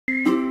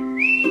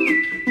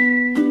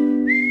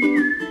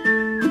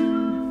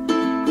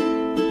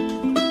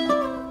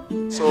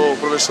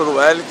professor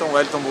Wellington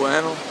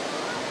Bueno,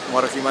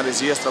 moro aqui em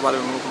Maresias, trabalho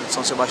no núcleo de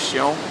São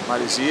Sebastião,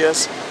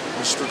 Maresias,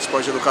 no Instituto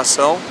Esporte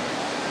Educação.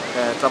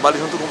 Trabalho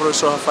junto com o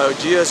professor Rafael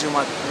Dias e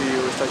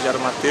o estagiário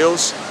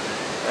Matheus.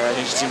 A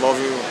gente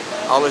desenvolve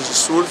aulas de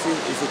surf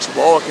e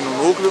futebol aqui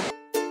no núcleo.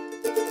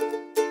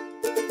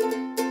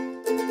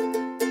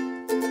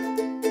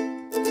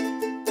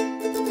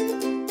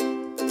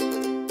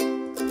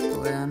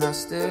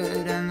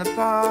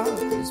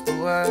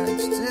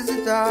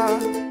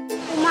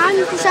 O mar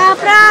me puxava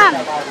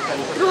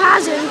pro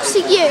raso, eu não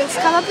conseguia, eu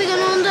ficava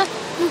pegando onda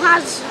no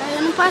raso. Aí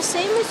eu não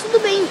passei, mas tudo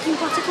bem, o que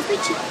importa é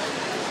competir.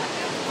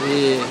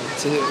 E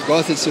você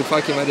gosta de surfar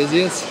aqui em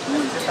Maresias?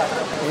 Muito.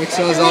 Como é que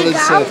são as aulas de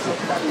surf?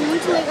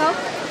 Muito legal,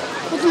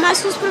 quanto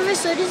mais com os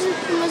professores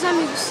e com meus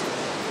amigos.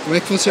 Como é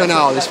que funciona a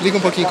aula? Explica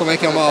um pouquinho como é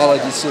que é uma aula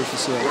de surf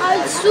sua. A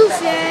aula de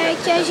surf é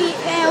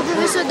que o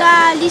professor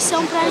dá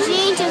lição pra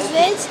gente às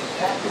vezes,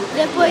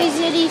 depois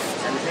ele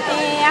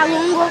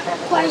alonga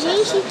com a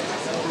gente,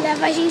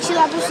 leva a gente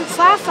lá pra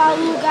surfar, fala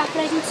o lugar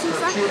pra gente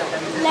surfar,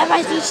 leva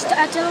a gente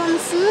até lá no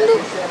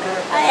fundo,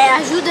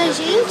 ajuda a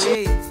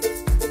gente.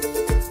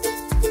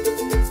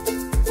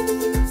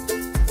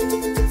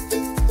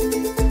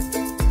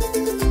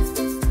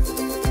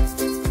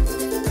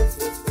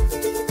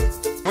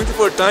 Muito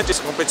importante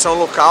essa competição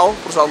local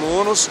para os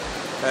alunos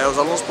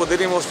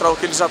poderem mostrar o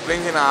que eles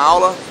aprendem na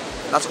aula,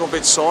 nas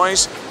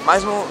competições,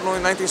 mas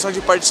na intenção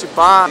de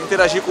participar,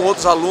 interagir com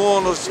outros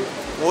alunos,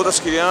 com outras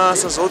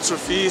crianças, outros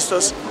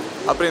surfistas,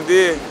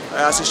 aprender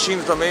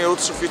assistindo também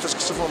outros surfistas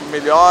que surfam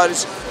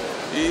melhores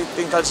e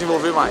tentar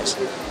desenvolver mais.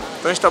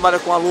 Então a gente trabalha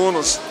com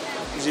alunos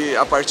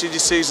a partir de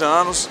 6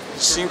 anos,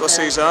 de 5 a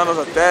 6 anos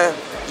até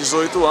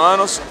 18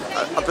 anos.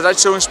 Apesar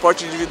de ser um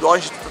esporte individual, a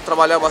gente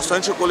trabalha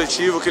bastante o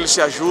coletivo, que eles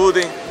se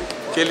ajudem,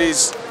 que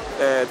eles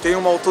tenham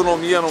uma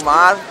autonomia no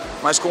mar,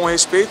 mas com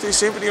respeito e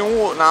sempre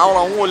na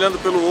aula um olhando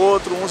pelo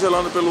outro, um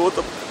zelando pelo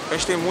outro. A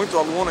gente tem muito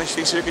aluno, a gente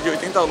tem cerca de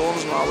 80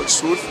 alunos na aula de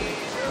surf,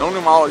 não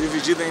numa aula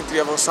dividida entre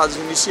avançados e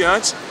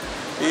iniciantes.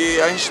 E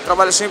a gente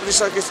trabalha sempre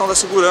essa questão da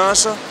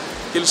segurança,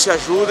 que eles se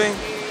ajudem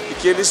e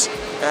que eles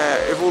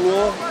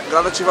evoluam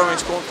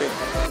gradativamente com o tempo.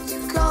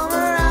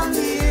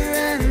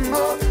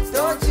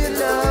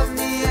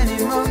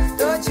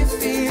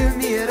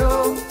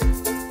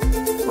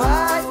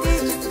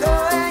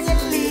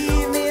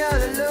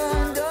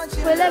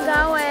 Foi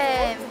legal,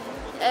 é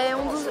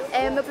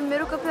meu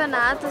primeiro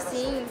campeonato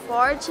assim,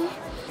 forte.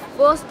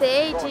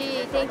 Gostei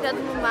de ter entrado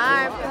no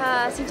mar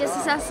para sentir a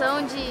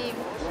sensação de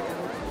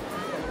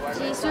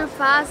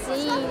surfar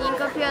assim em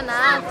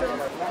campeonato.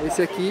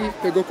 Esse aqui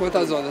pegou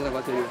quantas ondas na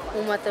bateria?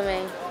 Uma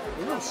também.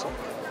 Nossa.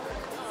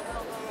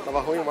 Tava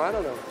ruim o mar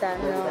ou não? Tá,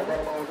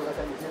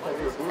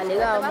 não. Tá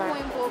legal, o mar. Tava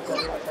ruim um pouco.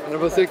 Era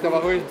você que tava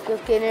ruim? Eu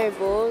fiquei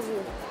nervoso.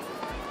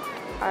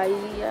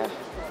 Aí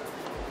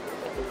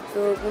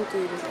tô com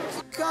tudo.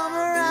 Come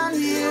around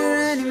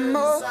here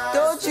anymore.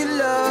 Don't you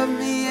love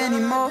me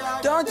anymore?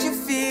 Don't you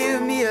feel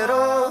me at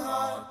all?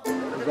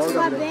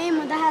 Surfar bem,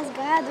 mandar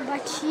rasgado,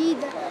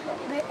 batida,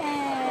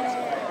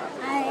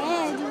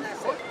 aéreo.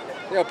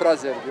 É um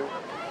prazer, viu?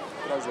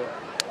 Prazer.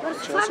 Agora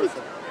surfar,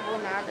 Vou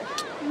nada.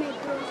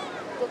 medroso.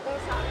 Tô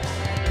cansado.